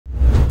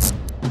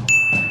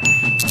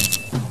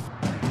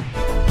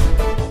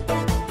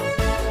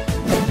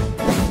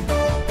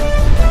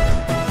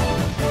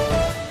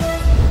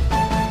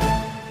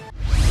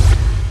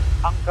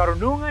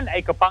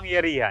may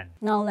kapangyarihan.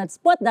 Now let's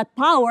put that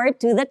power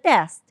to the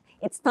test.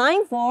 It's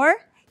time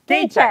for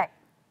K-Check!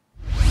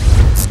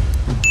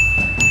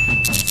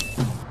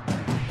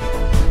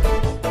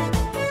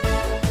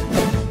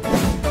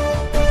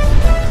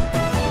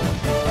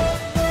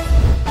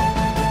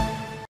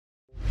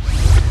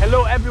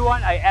 Hello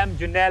everyone, I am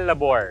Junel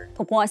Labor.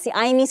 Ako po si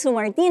Aimee Sue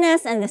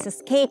Martinez and this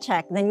is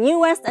K-Check, the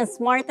newest and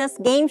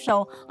smartest game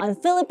show on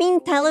Philippine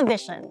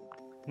television.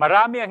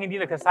 Marami ang hindi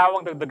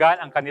nagsasawang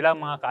dagdagan ang kanilang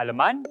mga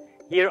kaalaman.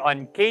 Here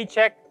on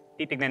K-Check,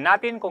 titignan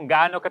natin kung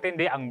gaano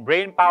katindi ang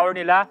brain power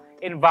nila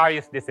in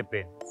various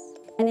disciplines.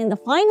 And in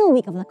the final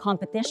week of the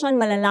competition,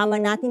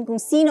 malalaman natin kung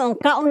sino ang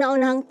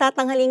kauna-unahang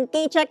tatanghaling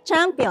K-Check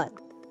champion.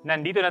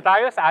 Nandito na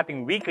tayo sa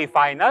ating weekly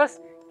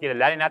finals.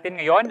 Kilalanin natin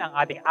ngayon ang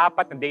ating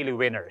 4 na daily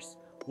winners.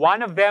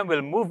 One of them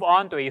will move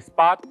on to a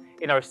spot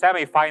in our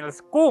semifinals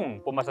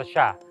kung pumasa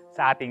siya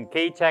sa ating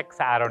K-Check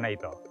sa araw na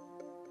ito.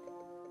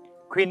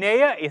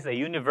 Quinea is a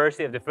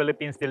University of the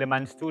Philippines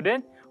Diliman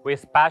student who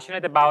is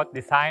passionate about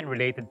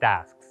design-related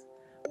tasks.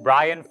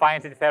 Brian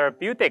finds it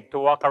therapeutic to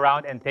walk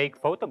around and take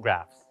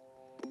photographs.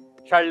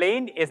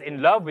 Charlene is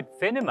in love with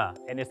cinema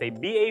and is a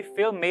BA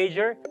film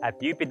major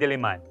at UP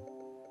Diliman.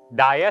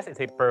 Dias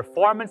is a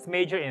performance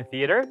major in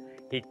theater.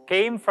 He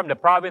came from the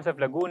province of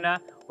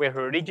Laguna where he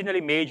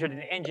originally majored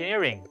in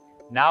engineering.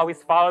 Now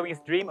he's following his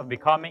dream of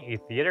becoming a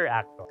theater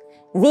actor.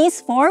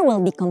 These 4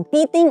 will be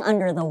competing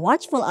under the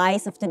watchful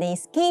eyes of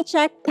today's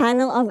K-Check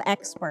panel of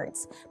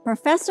experts.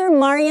 Professor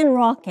Marian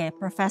Roque,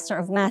 Professor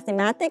of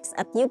Mathematics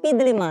at UP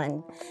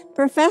Diliman.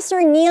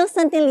 Professor Neil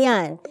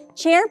Santillan,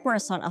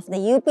 Chairperson of the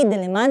UP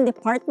Diliman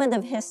Department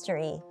of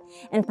History.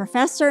 And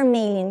Professor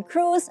Maylin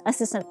Cruz,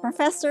 Assistant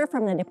Professor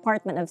from the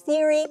Department of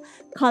Theory,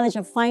 College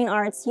of Fine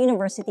Arts,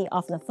 University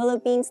of the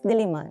Philippines,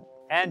 Diliman.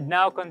 And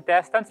now,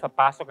 contestants,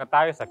 papasok na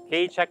tayo sa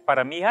K-Check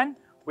Paramihan,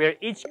 where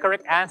each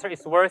correct answer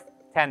is worth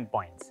 10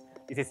 points.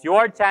 This is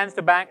your chance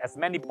to bank as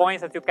many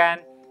points as you can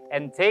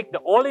and take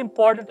the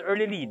all-important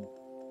early lead.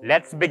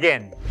 Let's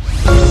begin!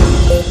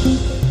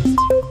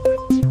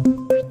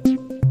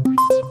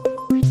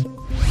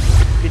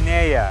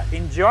 Quinea,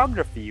 in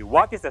geography,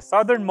 what is the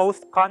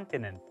southernmost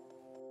continent?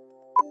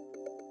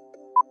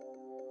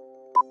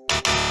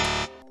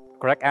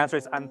 Correct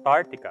answer is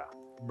Antarctica.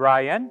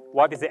 Brian,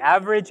 what is the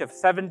average of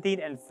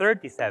 17 and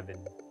 37?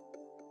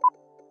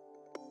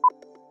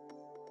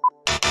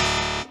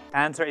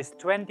 Answer is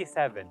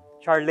 27.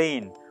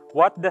 Charlene,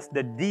 what does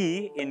the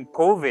D in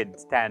COVID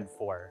stand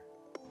for?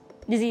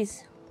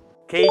 Disease.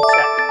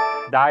 K-Check.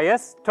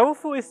 Dias,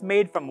 tofu is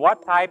made from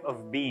what type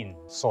of bean?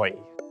 Soy.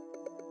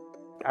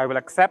 I will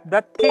accept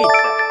that.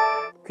 K-Check.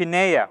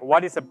 Quinea,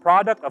 what is a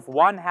product of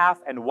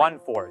 1/2 and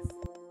 1/4?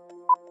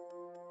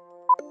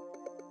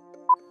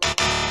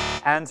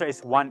 Answer is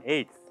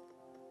 1/8.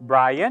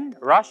 Brian,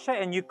 Russia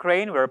and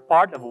Ukraine were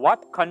part of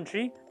what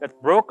country that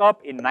broke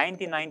up in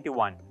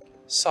 1991?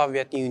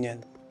 Soviet Union.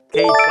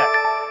 K-Check.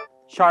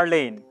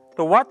 Charlene,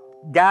 to what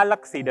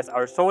galaxy does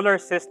our solar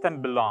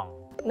system belong?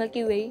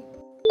 Milky Way.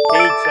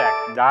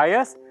 K-Check.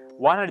 Dias,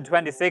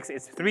 126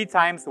 is 3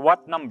 times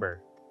what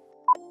number?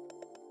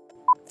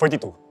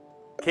 42.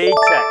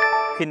 K-Check.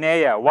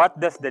 Quinea,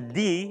 what does the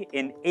D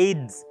in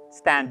AIDS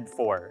stand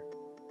for?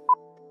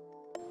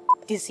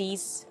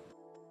 Disease.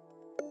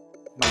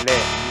 Mali.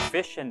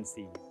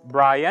 Deficiency.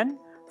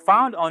 Brian,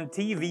 found on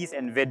TVs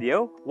and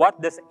video, what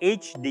does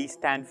HD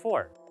stand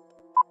for?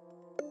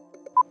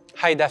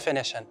 High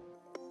definition.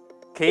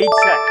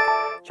 K-Check.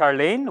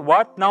 Charlene,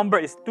 what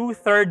number is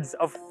 2/3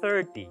 of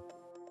 30?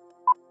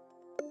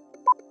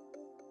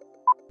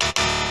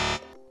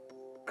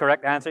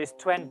 Correct answer is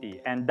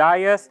 20. And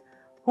Dias,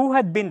 who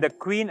had been the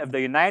Queen of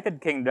the United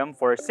Kingdom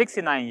for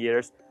 69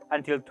 years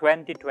until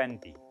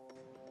 2020?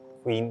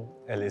 Queen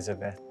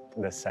Elizabeth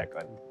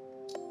II.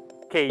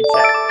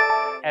 K-Check.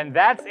 And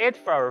that's it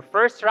for our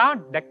first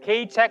round, the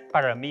K-Check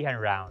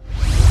Paramihan round.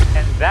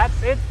 And that's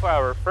it for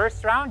our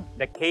first round,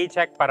 the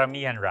K-Check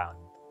Paramihan round.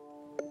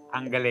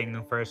 Ang galing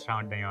ng first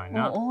round na yun,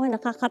 no? Oo,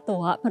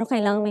 nakakatuwa, pero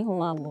kailangan may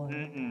humabol.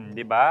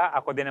 Di ba?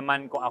 Ako din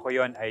naman, kung ako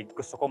yon ay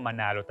gusto ko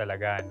manalo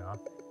talaga, no?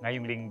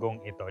 Ngayong linggong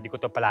ito, di ko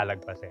to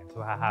palalagpasin.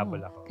 So,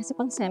 hahabol ako. Kasi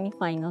pang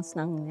semifinals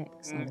ng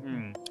next.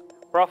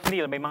 Prof.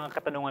 Neil, may mga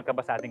katanungan ka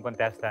ba sa ating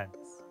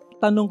contestants?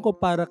 Tanong ko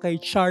para kay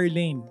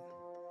Charlene.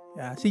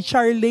 Yeah, si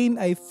Charlene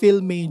ay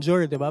film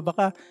major, di ba?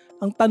 Baka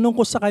ang tanong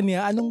ko sa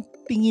kanya, anong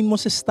tingin mo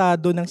sa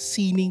estado ng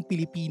sining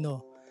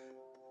Pilipino?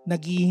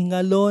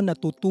 Naghihingalo,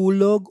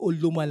 natutulog, o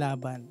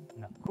lumalaban?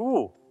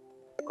 Naku,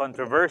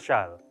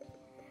 controversial.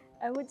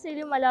 I would say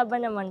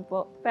lumalaban naman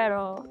po.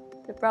 Pero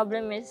the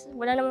problem is,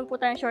 wala naman po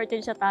tayong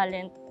shortage sa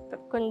talent,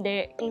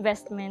 kundi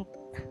investment.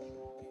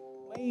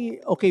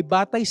 Okay,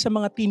 batay sa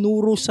mga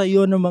tinuro sa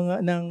iyo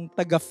ng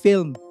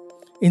taga-film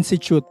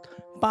institute,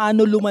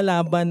 paano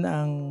lumalaban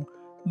ang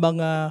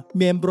mga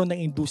membro ng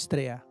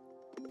industriya?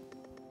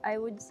 I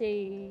would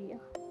say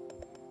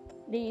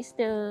they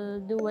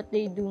still do what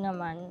they do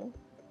naman.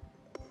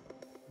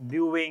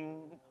 Doing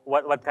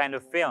what kind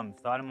of films?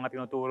 So, ano mga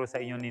tinuturo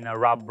sa inyo ni na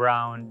Rob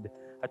Brown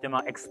at yung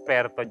mga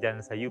eksperto dyan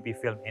sa UP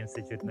Film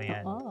Institute na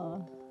yan?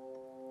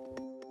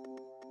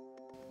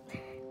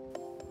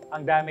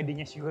 ang dami din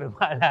niya siguro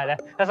maalala.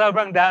 Sa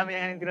sobrang dami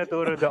niya yung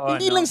tinuturo doon.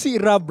 Hindi lang si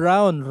Rob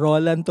Brown,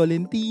 Roland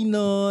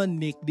Tolentino,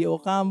 Nick De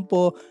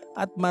Ocampo,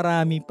 at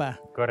marami pa.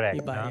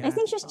 Correct. Diba? No? I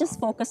think she's just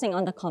focusing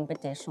on the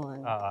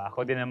competition.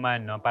 Ako din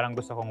naman, no? Parang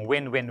gusto kong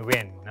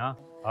win-win-win. No?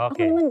 Ako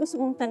Okay. naman gusto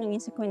kong tanungin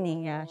si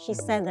Cornelia. She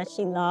said that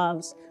she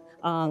loves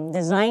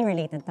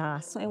design-related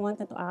tasks. So I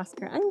wanted to ask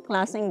her, anong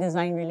klaseng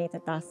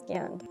design-related task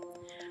yan?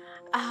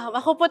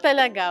 Ako po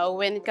talaga,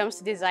 when it comes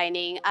to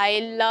designing,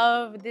 I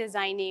love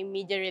designing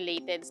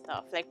media-related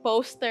stuff. Like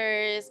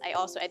posters, I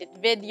also edit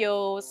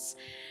videos.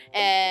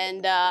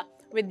 And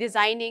with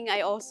designing,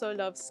 I also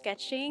love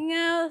sketching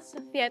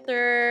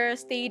theater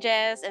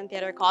stages and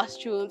theater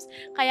costumes.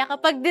 Kaya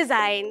kapag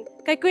design,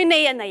 kay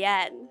Quinea na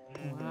yan.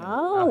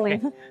 Wow, may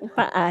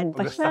pa-add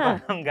pa Gusto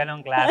siya. ko ng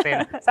ganong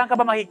klase. Saan ka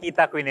ba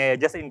makikita, Quinea?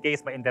 Just in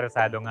case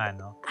ma-interesado nga,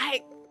 no?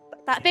 Ay,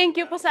 thank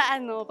you po sa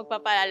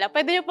pagpapalala.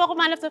 Pwede niyo po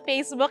kumanap sa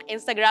Facebook,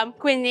 Instagram,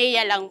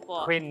 Quinea lang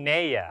po.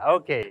 Quinea,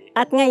 okay.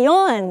 At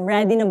ngayon,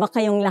 ready na ba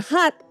kayong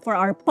lahat for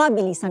our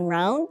pabilisan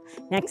round?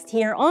 Next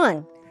here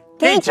on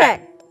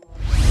K-Check!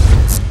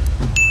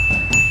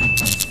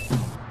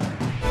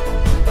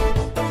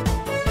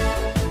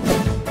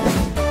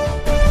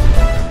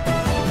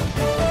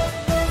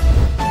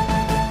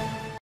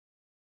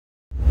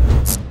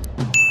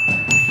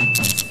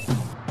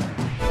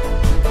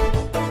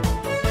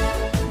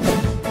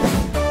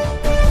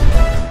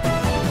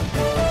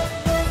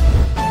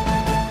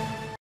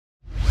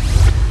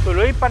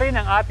 Tuloy pa rin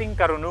ang ating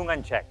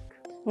karunungan check.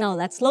 Now,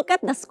 let's look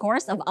at the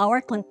scores of our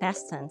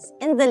contestants.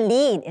 In the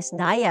lead is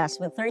Dias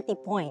with 30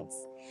 points.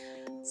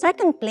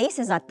 Second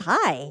place is a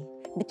tie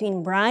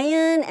between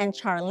Brian and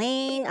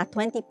Charlene at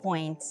 20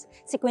 points.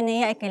 Si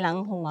Quinea ay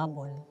kailangang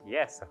humabol.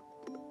 Yes.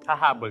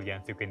 Hahabol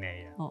yan si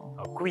Quinea. Oo.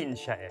 Queen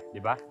siya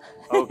di ba?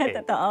 Okay.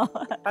 Totoo.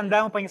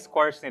 Tanda mo pa yung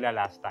scores nila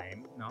last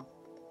time, no?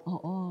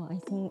 Oo, I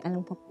think,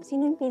 alam ko,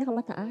 sino yung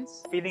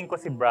pinakamataas? Feeling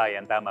ko si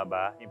Brian, tama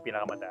ba? Yung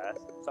pinakamataas.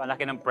 So, ang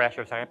laki ng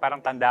pressure sa akin.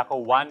 Parang tanda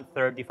ko,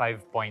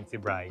 135 points si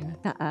Brian.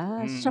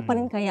 Taas. Siya pa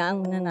rin kaya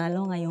ang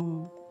nanalo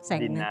ngayong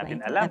Hindi segment.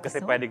 natin na ito, alam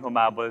kasi episode. pwedeng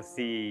humabol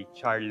si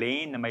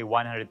Charlene na may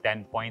 110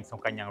 points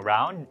ng kanyang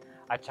round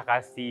at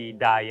saka si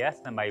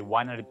Dias na may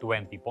 120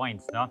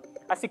 points, no?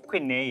 At si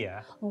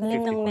Quinea, Ang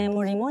galing 50 ng points.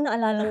 memory mo,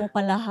 naalala mo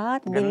pa lahat.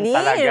 Ganun Believe!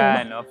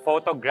 talaga, no?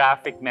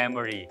 Photographic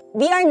memory.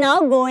 We are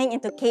now going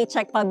into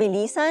K-Check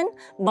Pabilisan.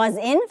 Buzz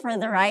in for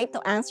the right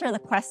to answer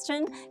the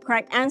question.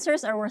 Correct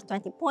answers are worth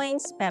 20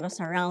 points, pero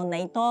sa round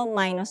na ito,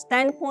 minus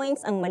 10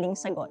 points ang maling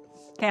sagot.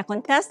 Kaya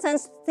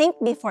contestants, think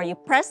before you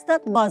press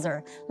that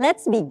buzzer.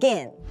 Let's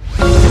begin!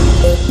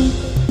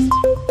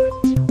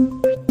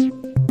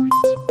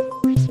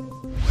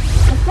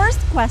 The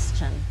first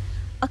question.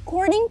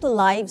 According to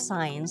Live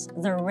Science,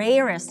 the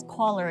rarest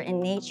color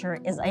in nature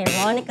is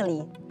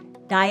ironically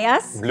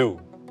Dias. Blue.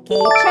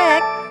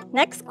 K-check.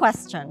 Next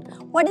question.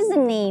 What is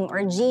the name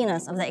or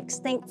genus of the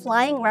extinct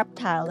flying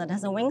reptile that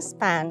has a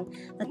wingspan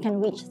that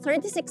can reach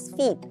 36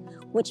 feet,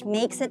 which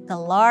makes it the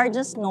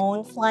largest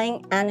known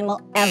flying animal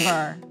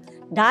ever?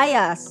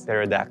 Dias.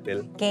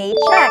 Pterodactyl.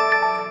 K-check.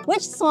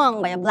 Which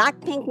song by a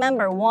Blackpink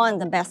member won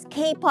the Best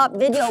K-pop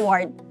Video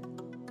Award?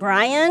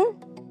 Brian?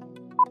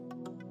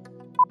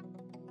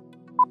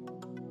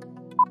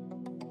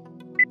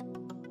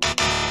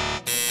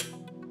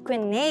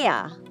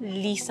 Quinea.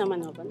 Lisa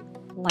Manoban.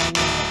 1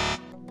 minute.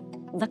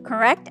 The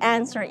correct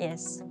answer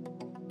is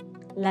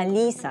La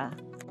Lisa.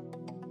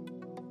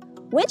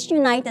 Which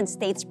United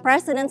States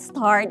president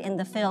starred in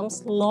the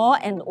films Law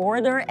and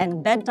Order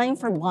and Bedtime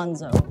for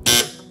Bonzo?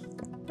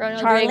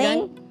 Ronald Charlene?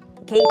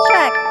 Reagan.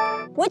 K-check.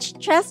 Which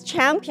chess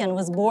champion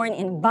was born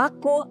in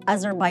Baku,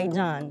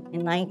 Azerbaijan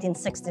in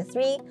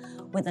 1963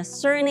 with the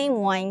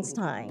surname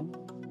Weinstein?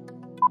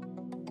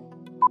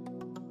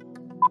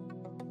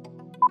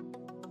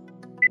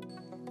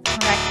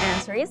 Correct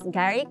answer is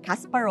Garry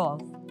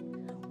Kasparov.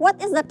 What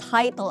is the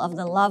title of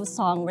the love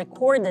song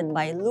recorded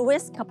by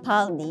Louis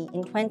Capaldi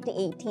in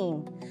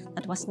 2018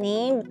 that was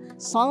named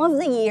Song of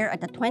the Year at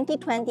the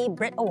 2020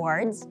 Brit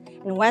Awards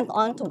and went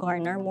on to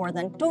garner more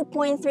than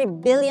 2.3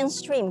 billion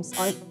streams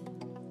on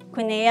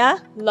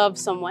Quinea? Love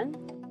Someone.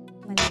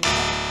 Mali.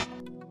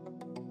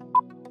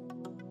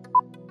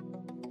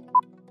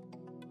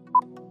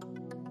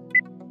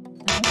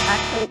 That was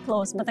actually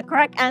close, but the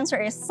correct answer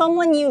is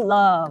Someone You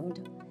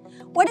Loved.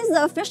 What is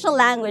the official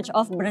language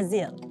of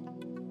Brazil?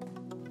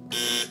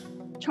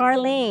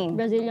 Charlene.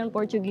 Brazilian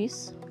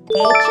Portuguese.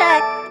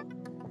 Check.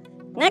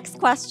 Next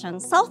question.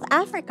 South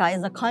Africa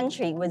is a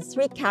country with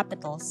 3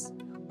 capitals.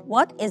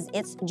 What is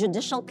its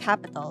judicial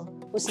capital?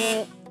 Whose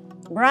name?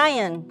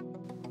 Brian.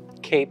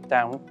 Cape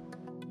Town.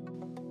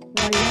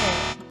 Mali.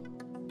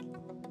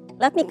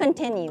 Let me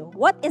continue.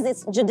 What is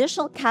its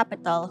judicial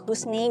capital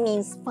whose name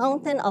means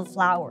Fountain of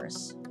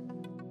Flowers?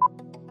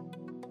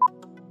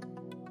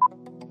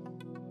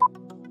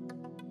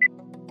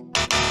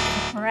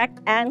 The correct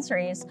answer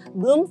is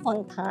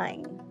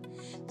Bloemfontein.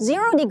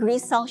 0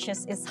 degrees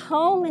Celsius is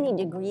how many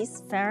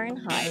degrees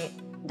Fahrenheit?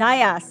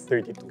 Dias.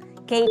 32.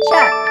 Okay,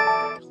 check.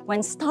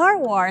 When Star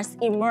Wars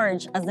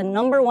emerged as the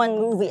 #1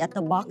 movie at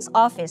the box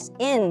office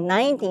in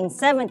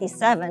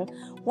 1977,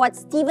 what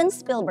Steven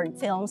Spielberg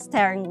film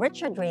starring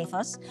Richard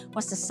Dreyfuss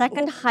was the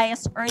second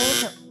highest earning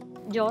film?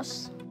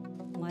 Diyos.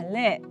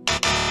 Mali.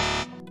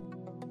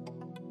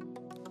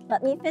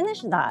 Let me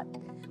finish that.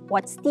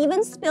 What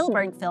Steven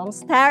Spielberg film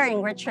starring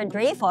Richard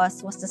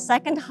Dreyfuss was the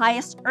second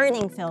highest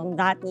earning film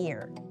that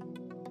year?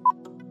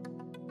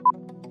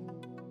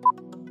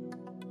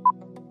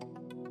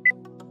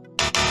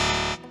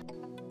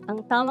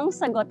 Ang tamang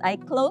sagot ay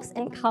Close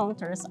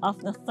Encounters of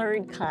the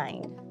Third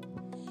Kind.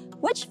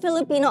 Which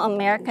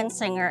Filipino-American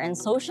singer and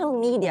social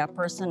media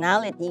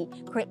personality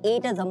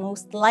created the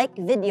most liked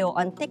video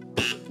on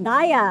TikTok?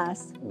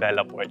 Dayas.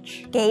 Bella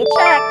Porch. Okay,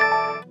 check.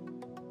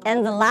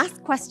 And the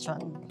last question,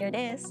 here it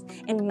is.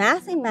 In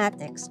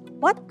mathematics,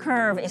 what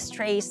curve is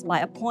traced by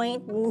a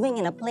point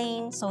moving in a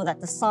plane so that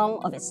the sum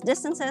of its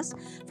distances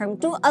from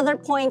two other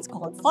points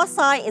called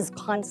foci is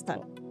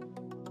constant?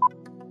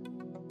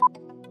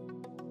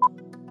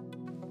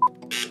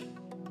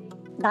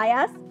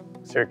 Dayas?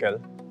 Circle.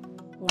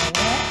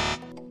 Mali.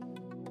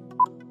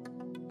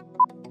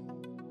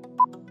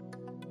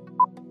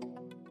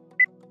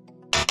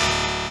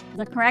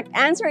 The correct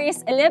answer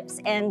is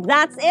ellipse, and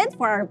that's it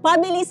for our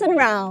Pabilisan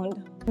round.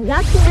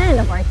 That's the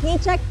end of our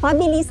K-Check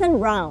Pabilisan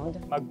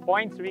round.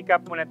 Mag-points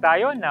recap muna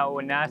tayo.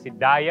 Nauna si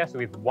Dayas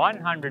with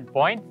 100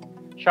 points.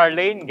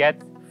 Charlene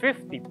gets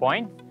 50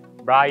 points.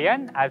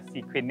 Brian at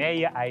si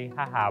Quinea ay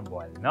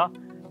hahabol, no?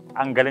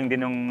 Ang galing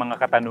din ng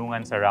mga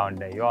katanungan sa round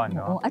na yon,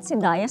 no? Oo, at si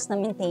Dayas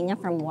na-maintain niya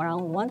from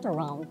round 1 to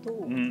round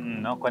 2.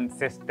 No?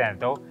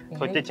 Consistent. So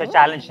Very good.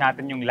 challenge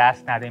natin yung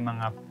last natin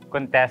mga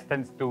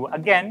contestants to,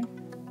 again,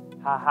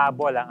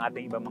 hahabol ang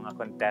ating ibang mga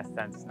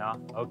contestants, no?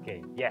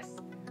 Okay, yes.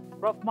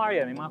 Prof.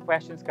 Marian, may mga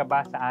questions ka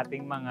ba sa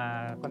ating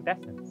mga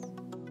contestants?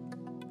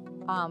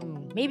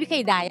 Maybe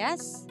kay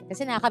Dayas,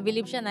 kasi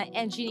nakakabilib siya na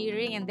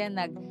engineering and then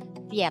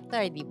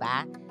nag-theater, di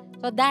ba?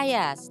 So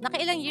Dayas,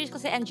 nakailang years ka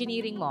sa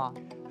engineering mo?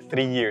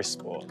 3 years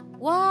po.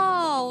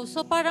 Wow!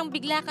 So parang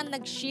bigla kang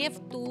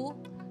nag-shift to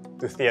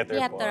To theater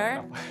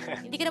theater. po.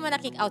 Hindi ka naman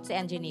na-kick out sa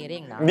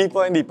engineering, no? Hindi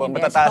po. Hindi.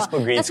 Matataas po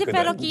grades Kasi ko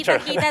pero doon.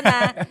 kita-kita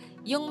na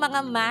yung mga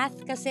math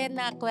kasi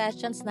na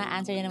questions na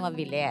answer niya na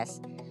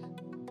mabilis.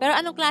 Pero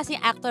anong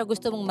klaseng actor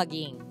gusto mong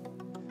maging?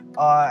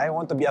 I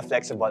want to be a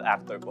flexible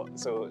actor po.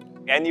 So,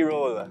 any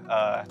role,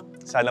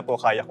 sana po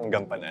kaya kong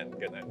gampanan.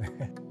 Ganun.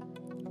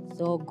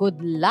 So, good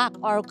luck.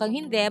 Or kung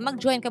hindi,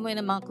 mag-join ka muna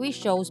ng mga quiz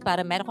shows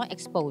para meron kang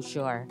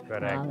exposure.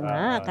 Correct.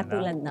 Tama,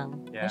 katulad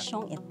ng Yeah.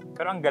 isyong ito.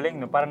 Pero ang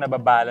galing, no? Parang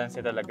nababalance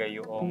niya talaga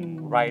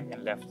yung right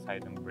and left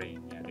side ng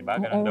brain niya. Di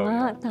ba? Ganun Oo daw nga,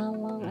 yun.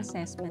 tamang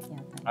assessment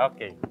yata.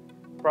 Okay.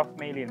 Prof.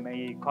 Maylin,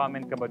 may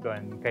comment ka ba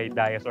doon kay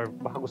Dayas or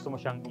baka gusto mo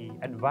siyang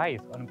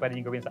i-advise kung anong pwede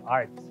niyo gawin sa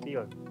arts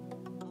field?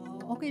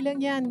 Okay lang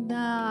yan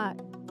na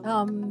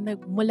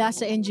mula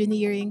sa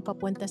engineering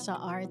papunta sa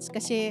arts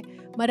kasi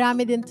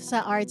marami din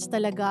sa arts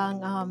talagang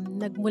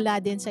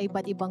nagmula din sa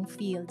iba't ibang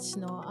fields,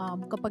 no.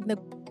 Kapag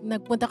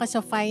nagpunta ka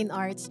sa fine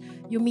arts,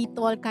 you meet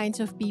all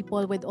kinds of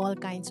people with all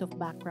kinds of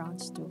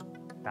backgrounds too.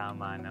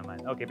 Tama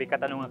naman. Okay, may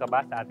katanungan ka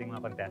ba sa ating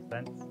mga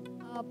contestants?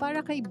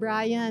 Para kay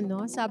Brian,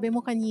 no, sabi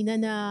mo kanina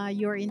na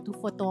you're into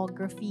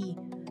photography,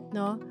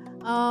 no?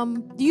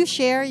 Do you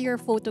share your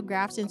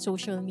photographs in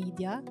social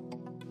media?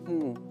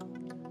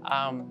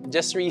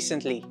 Just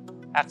recently,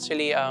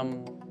 actually,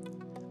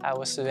 I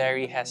was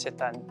very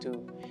hesitant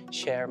to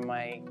share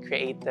my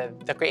creative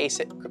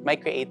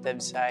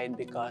side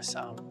because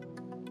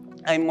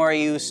I'm more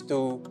used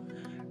to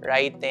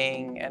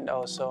writing and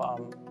also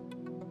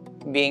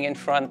being in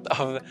front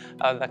of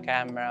the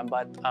camera.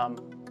 But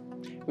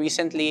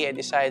recently, I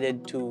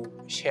decided to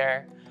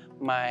share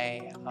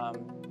my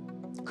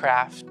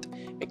craft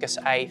because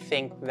I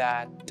think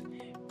that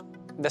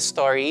the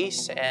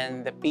stories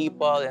and the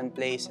people and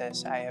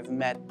places I have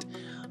met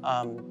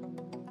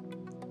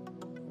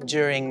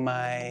during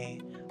my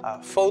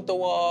photo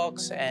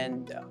walks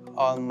and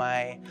all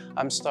my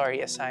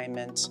story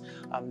assignments,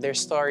 their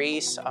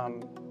stories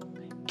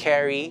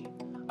carry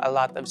a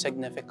lot of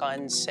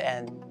significance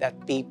and that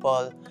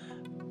people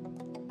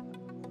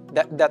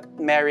that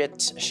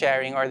merits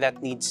sharing or that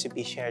needs to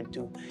be shared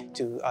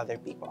to other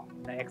people.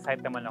 Na-excite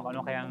naman ako.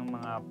 Ano kayang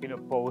mga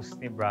pinopost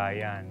ni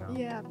Brian? No?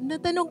 Yeah,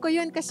 natanong ko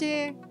yun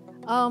kasi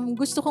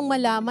gusto kong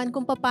malaman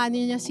kung paano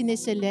niya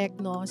sineselect,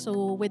 no?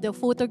 So with the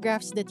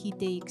photographs that he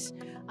takes,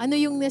 ano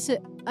yung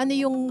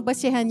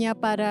basehan niya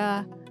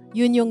para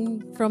yun yung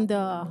from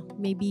the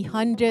maybe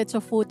hundreds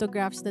of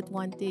photographs that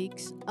one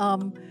takes,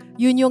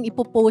 yun yung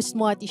ipopost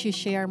mo at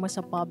i-share mo sa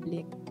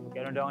public.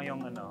 Okay, ano daw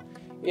yung ano?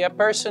 Yeah,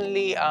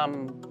 personally,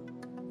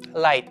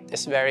 light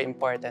is very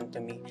important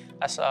to me.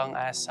 As long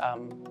as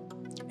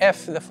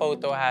if the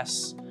photo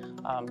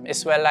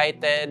is well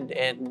lighted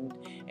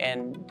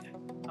and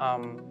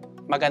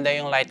maganda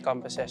yung light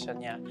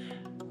composition niya,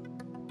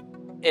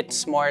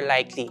 it's more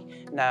likely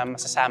na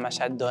masasama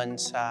siya doon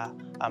sa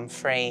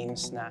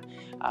frames na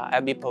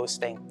I'll be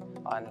posting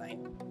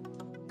online.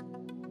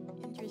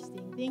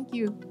 Interesting. Thank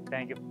you.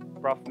 Thank you,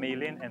 Prof.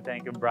 Maylin, and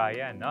thank you,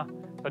 Brian. No?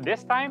 So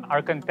this time,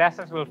 our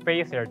contestants will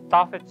face their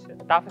toughest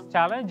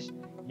challenge.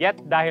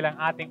 Yet dahil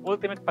ang ating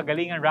ultimate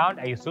pagalingan round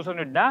ay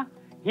susunod na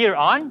here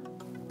on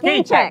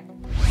K-Check!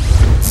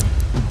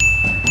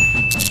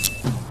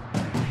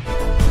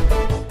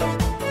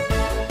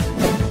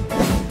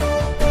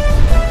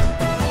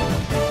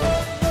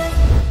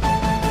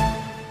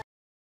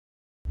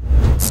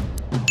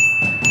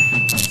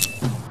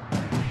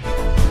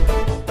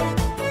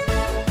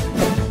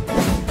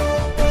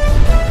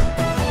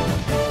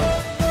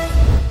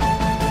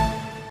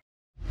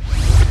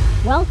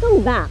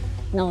 Welcome back.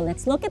 Now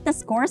let's look at the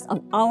scores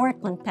of our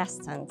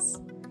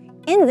contestants.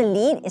 In the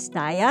lead is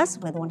Dayas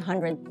with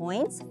 100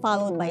 points,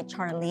 followed by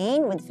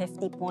Charlene with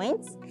 50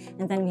 points.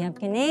 And then we have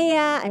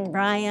Kinea and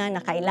Brian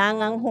na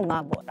kailangang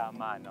humabot.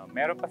 Tama, no?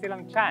 Meron pa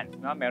silang chance,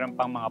 no? Meron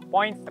pang mga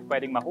points na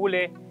pwedeng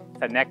mahuli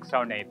sa next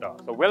round na ito.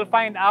 So we'll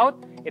find out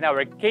in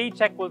our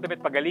K-Check Ultimate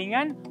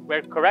Pagalingan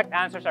where correct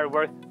answers are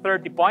worth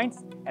 30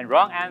 points and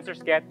wrong answers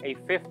get a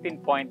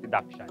 15-point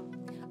deduction.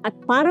 At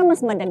para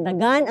mas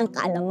madagdagan ang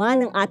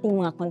kaalaman ng ating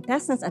mga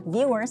contestants at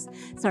viewers,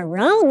 sa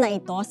round na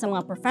ito sa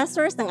mga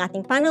professors ng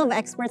ating panel of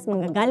experts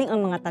manggagaling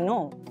ang mga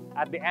tanong.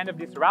 At the end of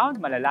this round,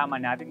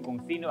 malalaman natin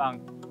kung sino ang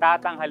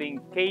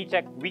tatanghaling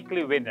K-Check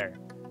Weekly winner.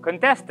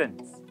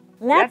 Contestants,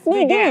 Let's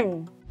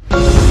begin!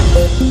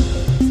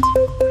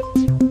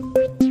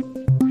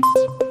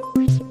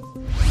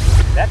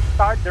 Let's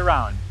start the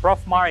round. Prof.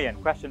 Marian,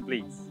 question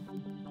please.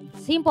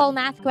 Simple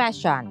math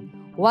question.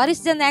 What is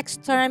the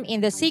next term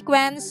in the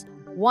sequence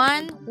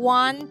 1,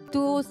 1,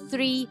 2,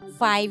 3,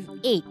 5,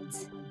 8?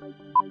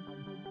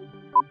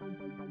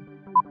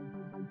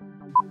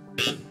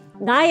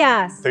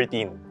 Dayas!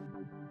 13.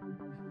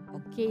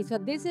 Okay, so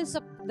these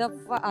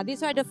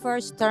are the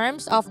first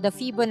terms of the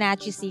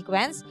Fibonacci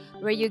sequence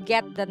where you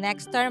get the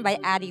next term by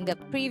adding the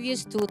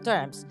previous two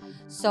terms.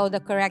 So the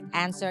correct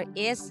answer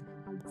is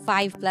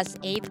 5 plus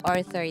 8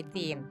 or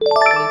 13.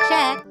 You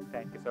check.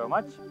 Thank you so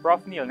much.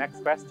 Prof. Neil,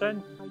 next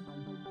question.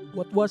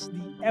 What was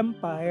the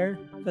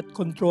empire that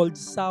controlled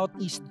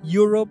Southeast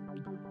Europe,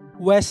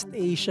 West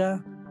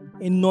Asia,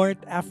 and North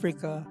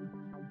Africa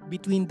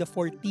between the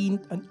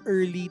 14th and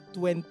early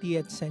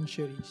 20th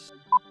centuries?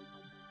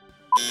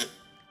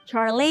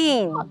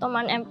 Charlene!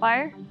 Ottoman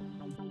Empire.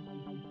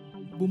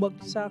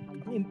 Bumagsak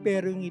ang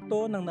imperyong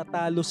ito nang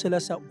natalo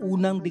sila sa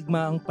unang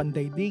digmaang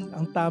pandaigdig.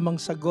 Ang tamang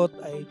sagot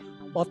ay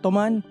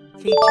Ottoman.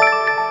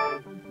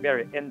 K-Check.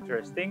 Very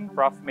interesting.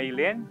 Prof.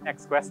 Maylin,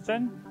 next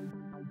question.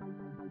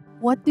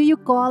 What do you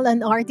call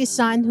an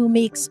artisan who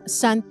makes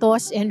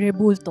santos and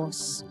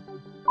rebultos?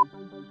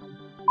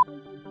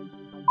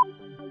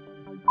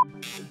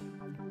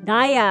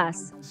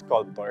 Dayas!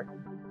 Sculptor.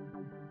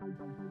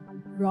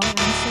 Wrong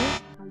answer.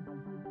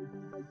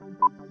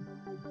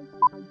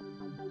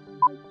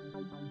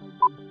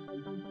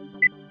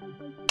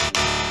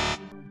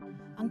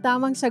 Ang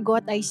tamang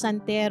sagot ay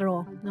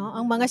santero. No?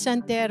 Ang mga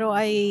santero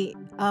ay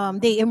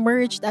they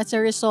emerged as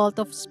a result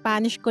of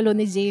Spanish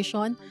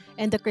colonization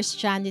and the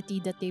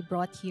Christianity that they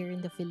brought here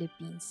in the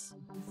Philippines.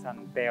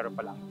 Santero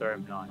pala ang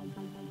term nun.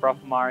 Prof.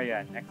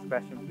 Marian, next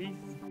question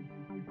please.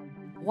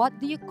 What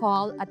do you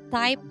call a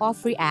type of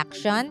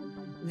reaction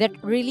that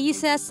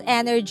releases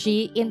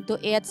energy into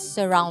its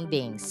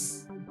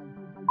surroundings?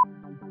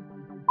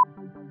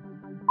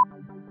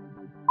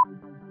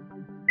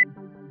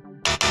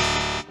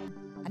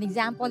 An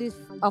example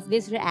of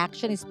this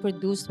reaction is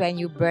produced when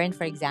you burn,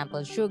 for example,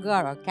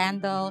 sugar or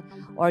candle,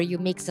 or you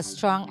mix a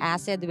strong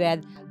acid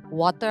with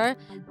water.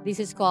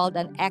 This is called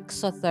an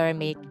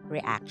exothermic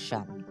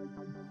reaction.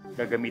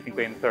 Gagamitin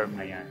ko yung term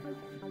na yan.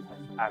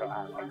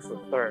 Araw-araw.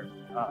 Exotherm.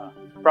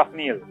 Prof.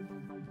 Neil.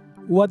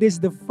 What is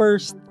the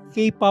first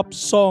K-pop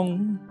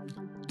song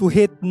to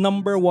hit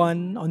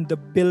 #1 on the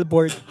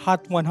Billboard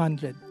Hot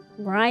 100?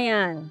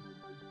 Brian!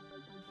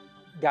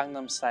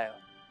 Gangnam Style.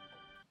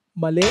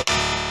 Mali.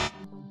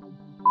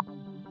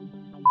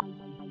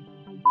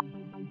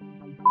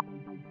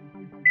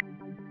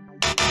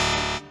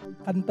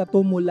 Kanta to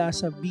mula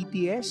sa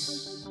BTS.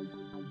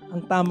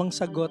 Ang tamang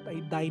sagot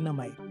ay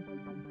Dynamite.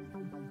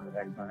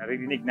 Correct.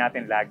 Narinig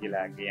natin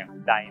lagi-lagi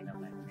yung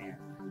dynamite. Ayan.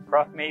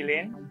 Prof.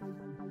 Maylin.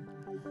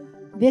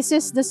 This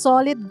is the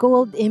solid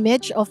gold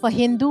image of a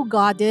Hindu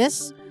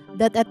goddess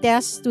that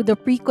attests to the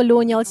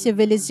pre-colonial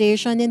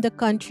civilization in the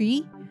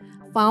country,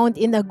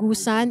 found in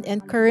Agusan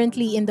and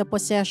currently in the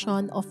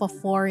possession of a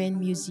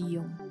foreign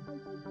museum.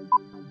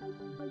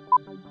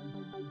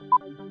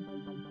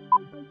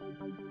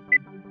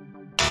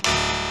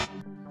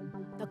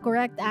 The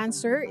correct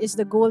answer is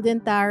the Golden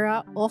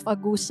Tara of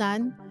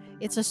Agusan.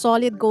 It's a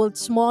solid gold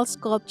small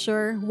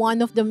sculpture,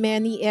 one of the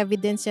many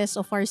evidences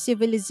of our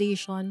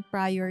civilization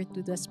prior to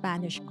the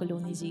Spanish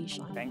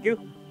colonization. Thank you.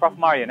 Prof.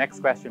 Maria,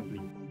 next question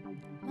please.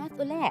 Math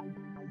uli.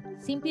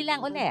 Simple lang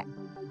uli.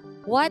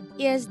 What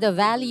is the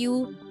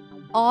value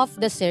of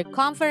the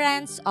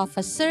circumference of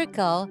a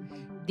circle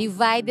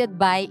divided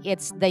by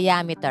its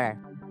diameter?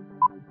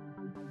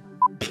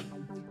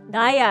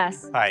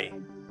 Dayas! Pi.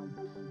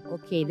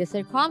 Okay, the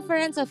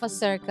circumference of a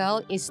circle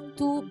is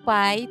 2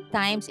 pi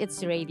times its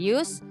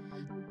radius,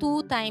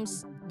 2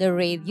 times the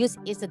radius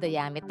is the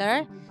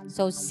diameter.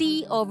 So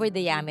C over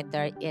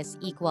diameter is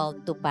equal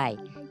to pi.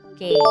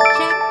 Okay,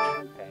 check.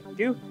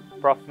 Thank you.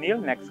 Prof. Neil,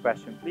 next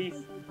question,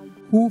 please.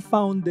 Who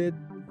founded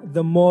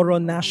the Moro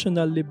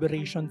National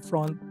Liberation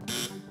Front?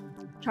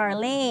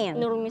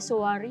 Charlene.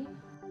 Nurmisuwari.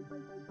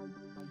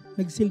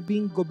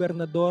 Nagsilbing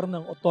gobernador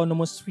ng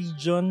autonomous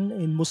region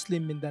in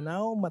Muslim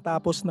Mindanao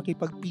matapos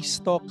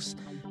nakipag-peace talks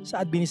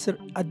sa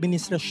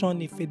administrasyon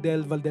ni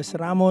Fidel Valdez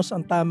Ramos.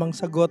 Ang tamang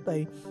sagot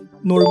ay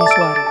Nurmi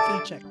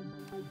Suarez. Check.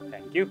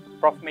 Thank you.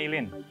 Prof.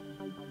 Maylin.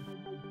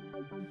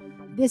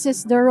 This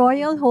is the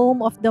royal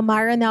home of the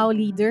Maranao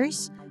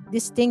leaders,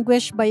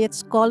 distinguished by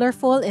its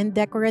colorful and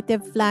decorative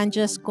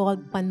flanges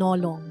called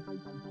panolong.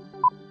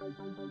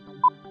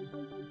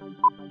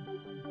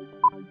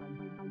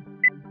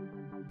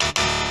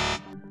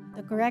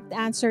 The correct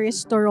answer is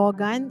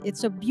Torogan.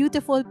 It's a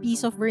beautiful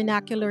piece of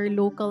vernacular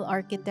local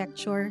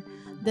architecture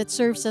that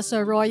serves as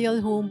a royal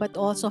home but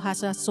also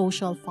has a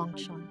social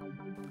function.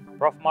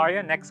 Prof.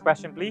 Maria, next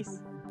question,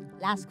 please.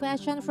 Last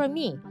question from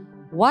me.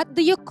 What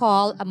do you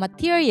call a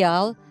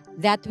material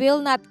that will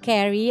not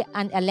carry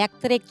an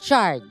electric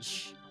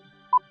charge?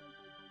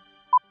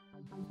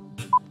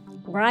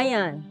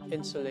 Brian.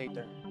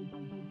 Insulator.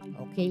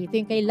 Okay, ito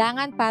yung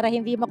kailangan para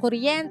hindi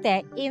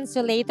makuryente.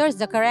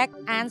 Insulators, the correct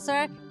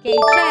answer. Okay,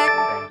 check.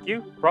 Thank you.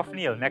 Prof.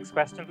 Neil, next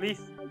question,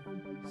 please.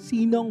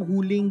 Sino ang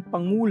huling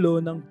pangulo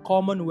ng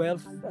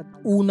Commonwealth at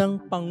unang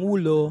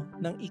pangulo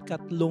ng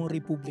ikatlong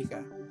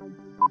republika?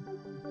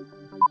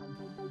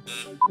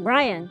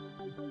 Brian.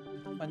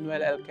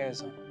 Manuel L.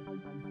 Quezon.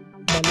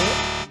 Mali.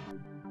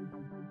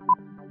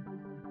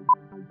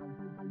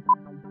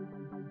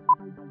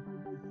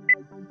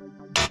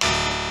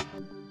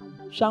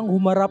 Siyang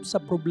humarap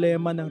sa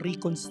problema ng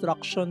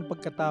reconstruction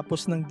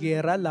pagkatapos ng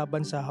giyera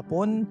laban sa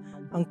Hapon.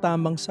 Ang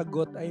tamang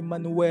sagot ay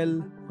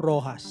Manuel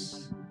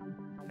Rojas.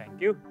 Thank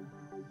you.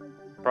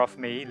 Prof.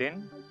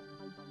 Maylin.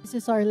 This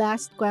is our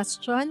last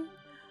question.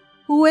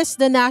 Who is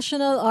the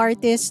national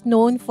artist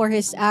known for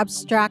his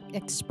abstract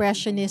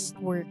expressionist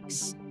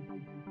works?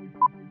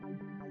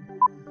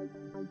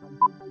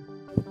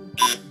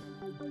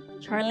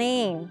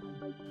 Charlene.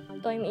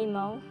 Toym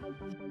Imaw.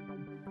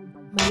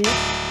 Mali.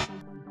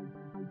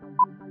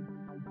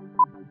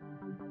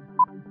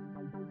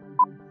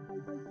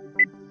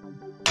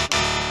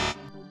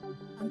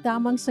 Ang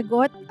tamang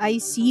sagot ay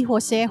si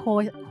Jose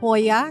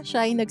Hoya.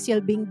 Siya ay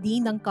nagsilbing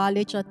dean ng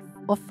College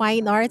of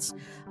Fine Arts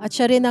at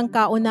siya rin ang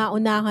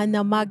kauna-unahan na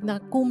magna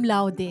cum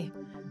laude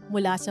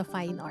mula sa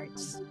Fine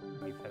Arts.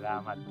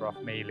 Salamat, Prof.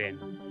 Maylin.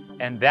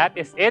 And that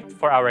is it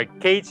for our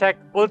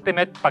K-Check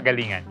Ultimate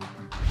Pagalingan.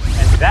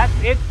 And that's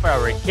it for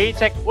our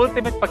K-Check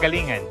Ultimate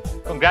Pagalingan.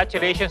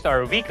 Congratulations to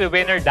our weekly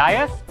winner,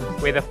 Dias,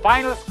 with a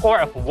final score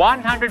of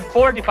 145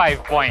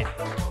 points.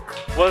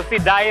 We'll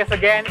see Dias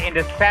again in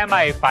the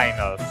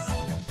semi-finals.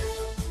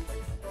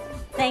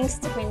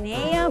 Thanks to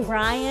Pinea,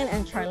 Brian,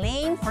 and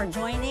Charlene for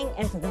joining,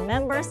 and to the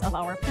members of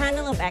our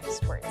panel of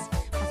experts,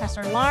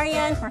 Professor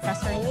Marian,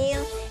 Professor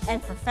Neil,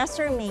 and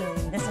Professor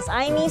Maylin. This is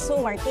Amy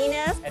Sue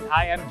Martinez. And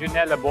I am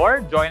Junel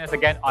Labor. Join us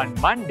again on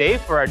Monday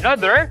for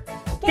another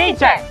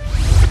K-Check!